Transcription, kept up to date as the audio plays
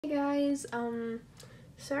Hey guys,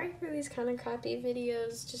 sorry for these kind of crappy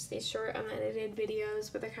videos, just these short unedited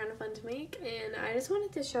videos, but they're kind of fun to make, and I just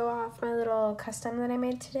wanted to show off my little custom that I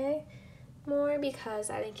made today more because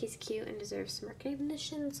I think he's cute and deserves some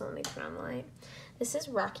recognition, so let me turn on the light. This is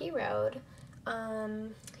Rocky Road.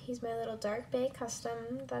 He's my little dark bay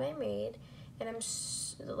custom that I made, and I'm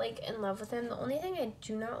like in love with him. The only thing I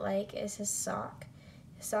do not like is his sock.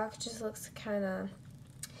 His sock just looks kind of,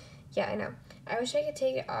 yeah, I know. I wish I could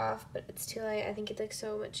take it off, but it's too late. I think it looks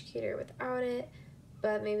so much cuter without it,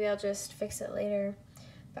 but maybe I'll just fix it later.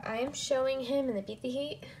 But I am showing him in the Beat the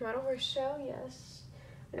Heat Model Horse Show, yes.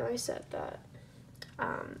 I know I said that.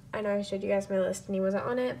 I know I showed you guys my list and he wasn't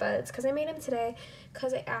on it, but it's because I made him today,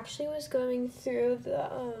 because I actually was going through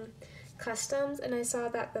the customs and I saw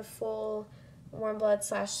that the full warm blood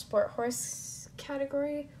 / sport horse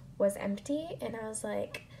category was empty, and I was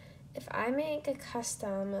like, if I make a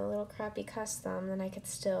custom, a little crappy custom, then I could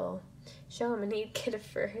still show him and he'd get a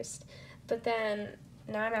first. But then,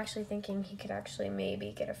 now I'm actually thinking he could actually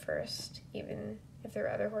maybe get a first, even if there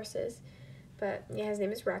are other horses. But yeah, his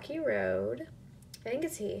name is Rocky Road. I think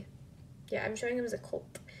it's he. Yeah, I'm showing him as a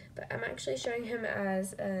colt. But I'm actually showing him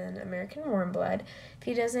as an American warm blood. If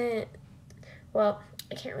he doesn't, well,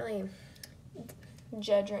 I can't really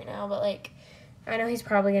judge right now, but like, I know he's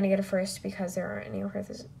probably going to get a first because there aren't any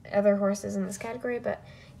other horses in this category, but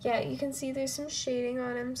yeah, you can see there's some shading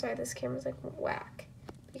on him. Sorry, this camera's like whack.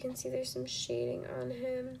 You can see there's some shading on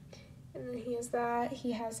him, and then he has that.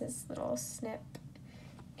 He has his little snip,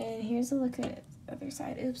 and here's a look at the other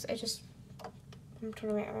side. Oops, I'm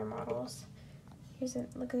turning my other models. Here's a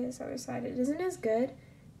look at this other side. It isn't as good,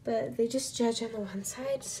 but they just judge on the one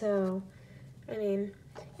side, so, I mean,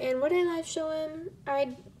 and would I live show him?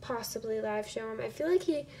 I'd possibly live show him. I feel like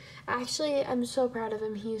I'm so proud of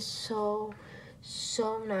him. He's so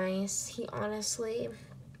nice. He honestly,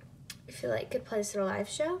 I feel like could place at a live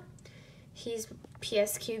show. He's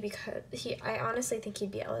PSQ because I honestly think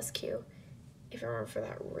he'd be LSQ if it weren't for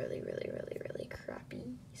that really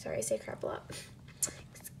crappy, sorry, I say crap a lot.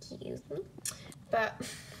 Excuse me. But,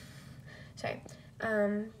 sorry,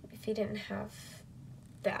 if he didn't have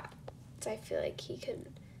that, I feel like he could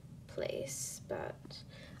place, but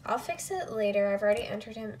I'll fix it later. I've already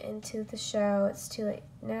entered him into the show. It's too late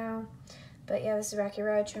now. But yeah, this is Rocky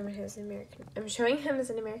Road. I'm showing him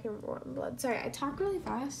as an American warm blood. Sorry, I talk really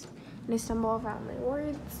fast and I stumble around my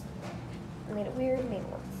words. I made it weird, made it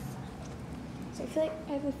worse. So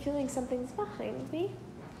I have a feeling something's behind me.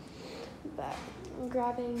 But I'm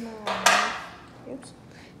grabbing my, oops.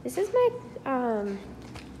 This is my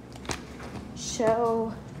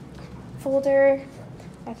show folder.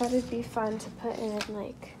 I thought it'd be fun to put in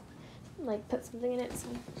like put something in it. So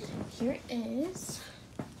here it is.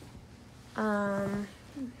 I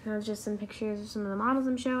have just some pictures of some of the models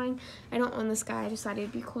I'm showing. I don't own this guy. I just thought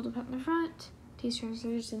it'd be cool to put in the front.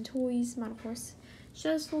 T-shirts and toys, model horse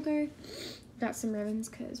shows folder. Got some ribbons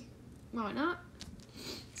because why not?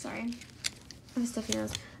 Sorry. The stuffy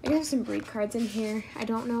nose. I have some breed cards in here. I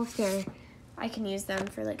don't know if I can use them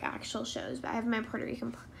for like actual shows, but I have my Puerto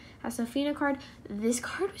Rican Sofina card. This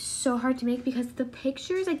card was so hard to make because the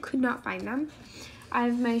pictures, I could not find them. I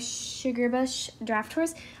have my Sugar Brush draft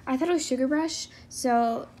horse. I thought it was Sugar Brush,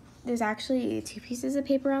 so there's actually 2 pieces of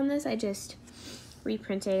paper on this. I just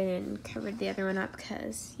reprinted and covered the other one up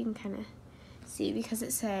because you can kind of see because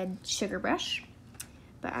it said Sugar Brush.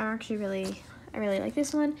 But I really like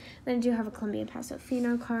this one. Then I do have a Colombian Paso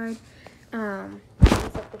Fino card. I'll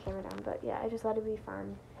set the camera down, but yeah, I just thought it'd be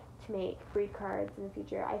fun to make breed cards in the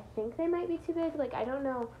future. I think they might be too big. Like, I don't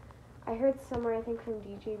know. I heard somewhere, I think from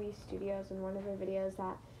DJB Studios in one of their videos,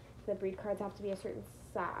 that the breed cards have to be a certain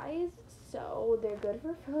size, so they're good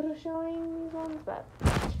for photo showing these ones, but,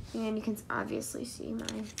 and you can obviously see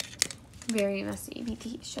my very messy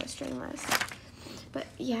BT show string list. But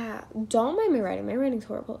yeah, don't mind my writing. My writing's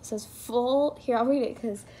horrible. It says full, here, I'll read it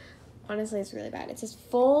because honestly it's really bad. It says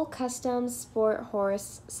full custom sport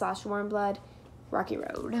horse / warm blood Rocky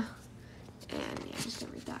Road. And yeah, I'm just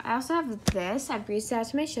gonna read that. I also have this. I breezed that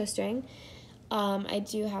to my show string. I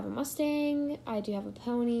do have a Mustang. I do have a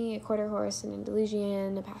pony, a quarter horse, an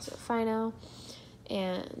Andalusian, a Paso Fino.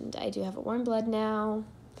 And I do have a warm blood now.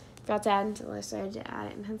 Forgot to add it to the list, so I had to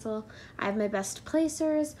add it in pencil. I have my best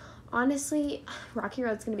placers. Honestly, Rocky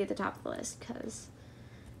Road's going to be at the top of the list because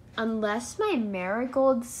unless my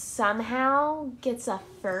Marigold somehow gets a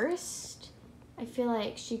first, I feel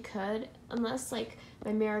like she could, unless like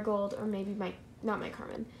my Marigold or maybe not my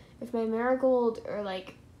Carmen. If my Marigold or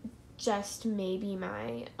like just maybe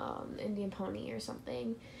my Indian Pony or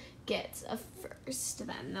something gets a first,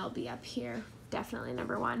 then they'll be up here, definitely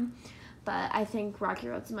number 1. But I think Rocky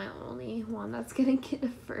Road's my only one that's going to get a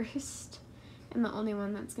first. And the only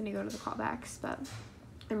one that's going to go to the callbacks. But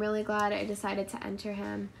I'm really glad I decided to enter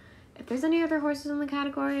him. If there's any other horses in the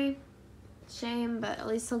category, shame, but at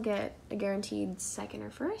least he'll get a guaranteed second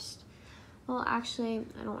or first. Well, actually,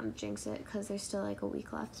 I don't want to jinx it because there's still like a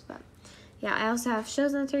week left. But yeah, I also have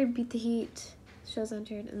shows entered, beat the heat, shows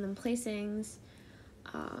entered, and then placings.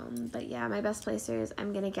 But yeah, my best placers,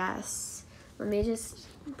 I'm going to guess. Let me just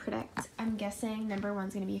predict. I'm guessing number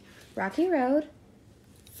 1's going to be Rocky Road,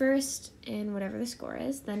 first in whatever the score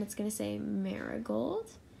is. Then it's going to say Marigold.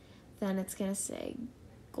 Then it's going to say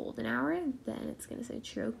Golden Hour. Then it's going to say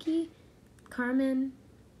Cherokee, Carmen,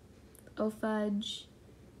 O'Fudge,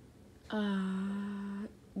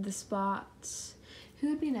 The Spot. Who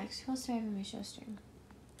would be next? Who else do I have in my show string?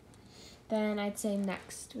 Then I'd say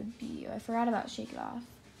next would be you. I forgot about Shake It Off.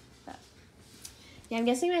 But yeah, I'm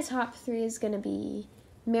guessing my top 3 is going to be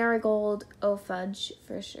Marigold, O'Fudge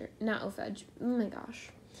for sure. Not O'Fudge. Oh my gosh.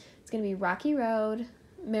 It's going to be Rocky Road,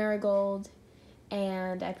 Marigold,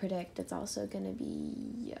 and I predict it's also going to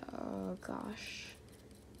be, oh gosh,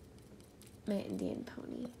 my Indian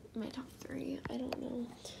Pony. My top 3. I don't know.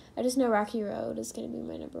 I just know Rocky Road is going to be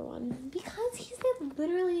my number 1 because he's like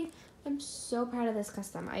literally, I'm so proud of this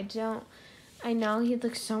custom. I know he'd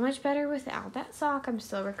look so much better without that sock. I'm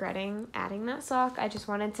still regretting adding that sock. I just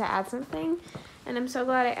wanted to add something, and I'm so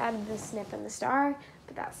glad I added the snip and the star,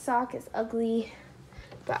 but that sock is ugly.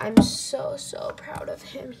 But I'm so proud of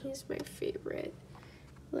him. He's my favorite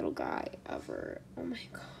little guy ever. Oh my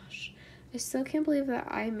gosh. I still can't believe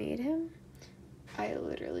that I made him. I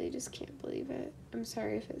literally just can't believe it. I'm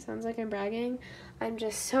sorry if it sounds like I'm bragging. I'm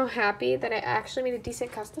just so happy that I actually made a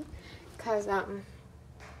decent custom because and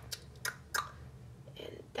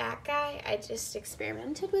that guy, I just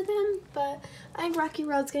experimented with him, but I think Rocky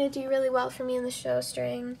Road's going to do really well for me in the show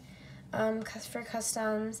string. Because for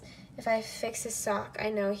customs, if I fix his sock, I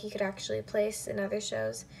know he could actually place in other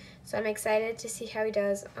shows. So I'm excited to see how he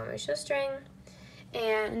does on my show string.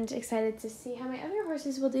 And excited to see how my other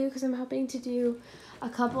horses will do because I'm hoping to do a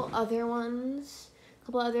couple other ones, a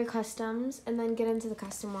couple other customs, and then get into the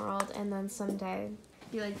custom world, and then someday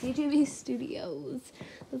be like DJB Studios.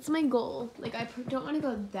 That's my goal. Like, I don't want to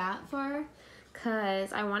go that far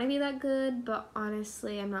because I want to be that good, but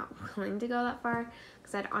honestly, I'm not willing to go that far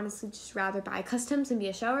because I'd honestly just rather buy customs and be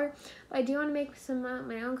a shower. But I do want to make some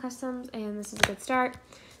my own customs, and this is a good start.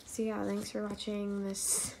 So yeah, thanks for watching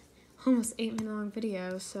this almost 8-minute long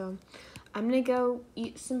video. So I'm gonna go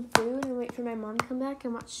eat some food and wait for my mom to come back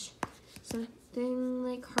and watch something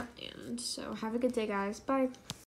like Heartland. So have a good day, guys. Bye.